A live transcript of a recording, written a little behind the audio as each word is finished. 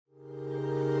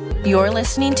You're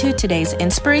listening to today's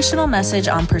inspirational message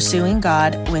on Pursuing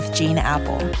God with Gene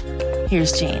Apple.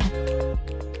 Here's Gene.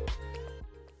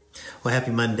 Well, happy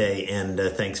Monday, and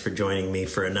thanks for joining me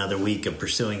for another week of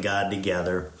Pursuing God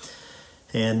together.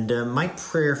 And my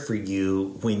prayer for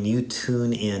you when you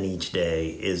tune in each day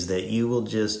is that you will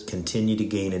just continue to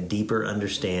gain a deeper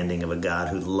understanding of a God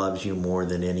who loves you more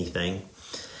than anything.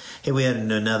 Hey, we had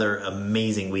another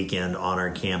amazing weekend on our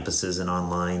campuses and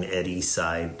online at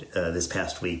Eastside this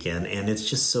past weekend, and it's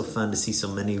just so fun to see so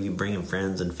many of you bringing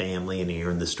friends and family and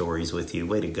hearing the stories with you.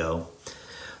 Way to go.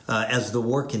 As the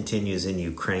war continues in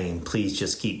Ukraine, please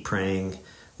just keep praying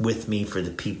with me for the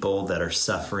people that are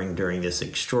suffering during this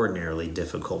extraordinarily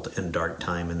difficult and dark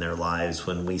time in their lives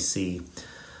when we see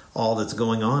all that's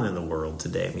going on in the world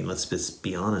today. I mean, let's just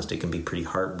be honest, it can be pretty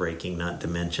heartbreaking, not to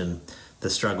mention the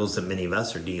struggles that many of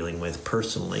us are dealing with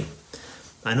personally.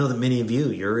 I know that many of you,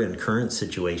 you're in current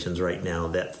situations right now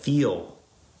that feel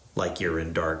like you're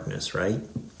in darkness, right?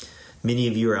 Many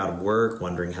of you are out of work,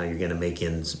 wondering how you're going to make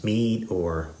ends meet,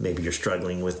 or maybe you're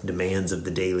struggling with demands of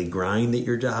the daily grind that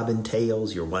your job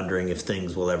entails. You're wondering if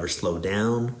things will ever slow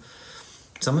down.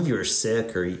 Some of you are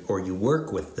sick or you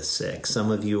work with the sick.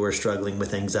 Some of you are struggling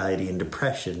with anxiety and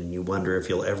depression, and you wonder if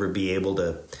you'll ever be able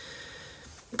to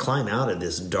climb out of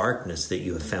this darkness that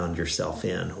you have found yourself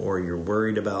in, or you're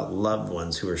worried about loved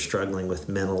ones who are struggling with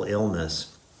mental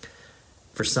illness.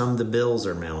 For some, the bills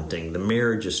are mounting, the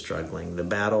marriage is struggling, the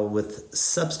battle with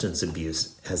substance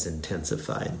abuse has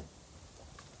intensified.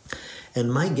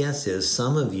 And my guess is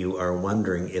some of you are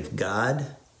wondering if God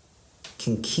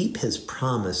can keep his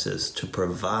promises to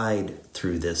provide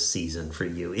through this season for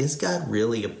you. Is God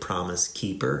really a promise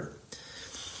keeper?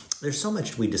 There's so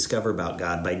much we discover about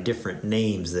God by different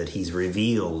names that he's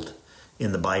revealed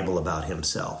in the Bible about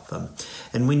himself.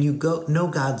 And when you know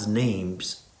God's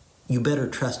names, you better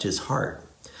trust his heart.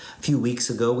 A few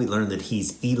weeks ago, we learned that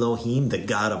he's Elohim, the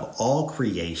God of all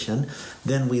creation.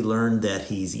 Then we learned that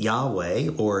he's Yahweh,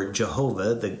 or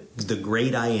Jehovah, the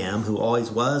great I am, who always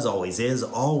was, always is,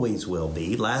 always will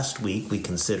be. Last week, we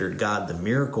considered God the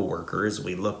miracle worker as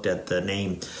we looked at the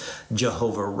name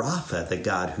Jehovah Rapha, the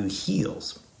God who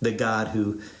heals. The God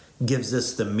who gives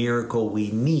us the miracle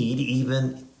we need,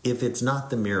 even if it's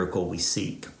not the miracle we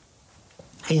seek.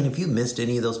 Hey, and if you missed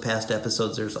any of those past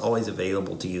episodes, there's always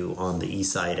available to you on the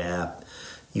Eastside app.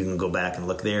 You can go back and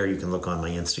look there. You can look on my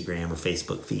Instagram or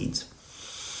Facebook feeds.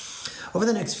 Over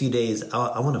the next few days,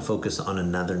 I want to focus on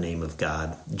another name of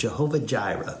God, Jehovah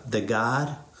Jireh, the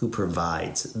God who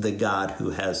provides, the God who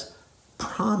has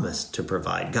promised to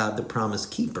provide, God the promise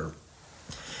keeper.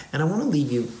 And I want to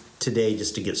leave you today,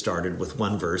 just to get started, with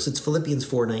one verse. It's Philippians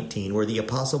 4:19, where the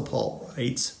Apostle Paul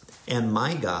writes, "And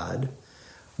my God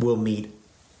will meet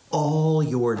all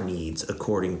your needs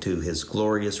according to his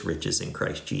glorious riches in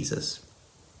Christ Jesus."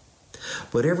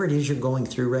 Whatever it is you're going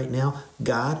through right now,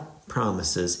 God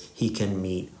promises he can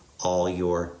meet all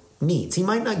your needs. He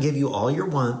might not give you all your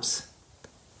wants,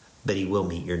 but he will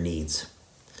meet your needs.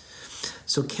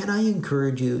 So can I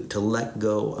encourage you to let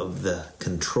go of the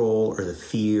control or the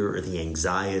fear or the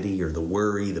anxiety or the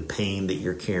worry, the pain that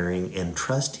you're carrying, and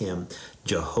trust him,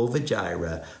 Jehovah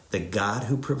Jireh, the God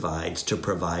who provides, to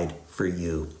provide for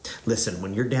you. Listen,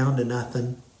 when you're down to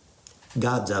nothing,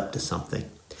 God's up to something.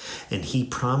 And he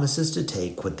promises to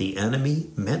take what the enemy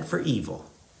meant for evil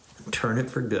and turn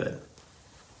it for good.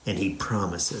 And he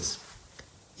promises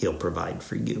he'll provide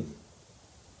for you.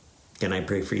 Can I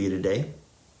pray for you today?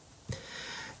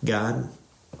 God,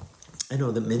 I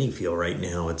know that many feel right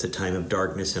now it's a time of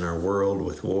darkness in our world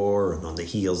with war and on the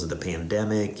heels of the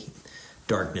pandemic,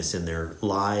 darkness in their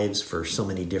lives for so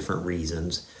many different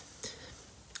reasons.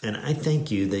 And I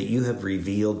thank you that you have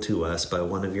revealed to us by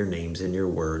one of your names in your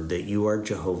word that you are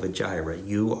Jehovah Jireh.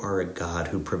 You are a God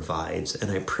who provides. And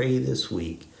I pray this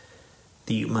week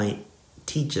that you might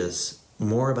teach us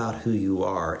more about who you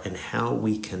are and how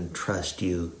we can trust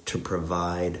you to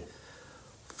provide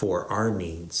for our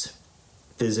needs,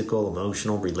 physical,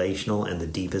 emotional, relational, and the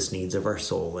deepest needs of our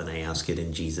soul. And I ask it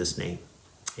in Jesus' name.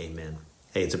 Amen.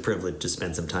 Hey, it's a privilege to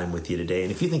spend some time with you today.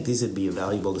 And if you think these would be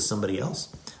valuable to somebody else,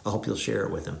 I hope you'll share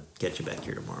it with them. Catch you back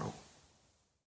here tomorrow.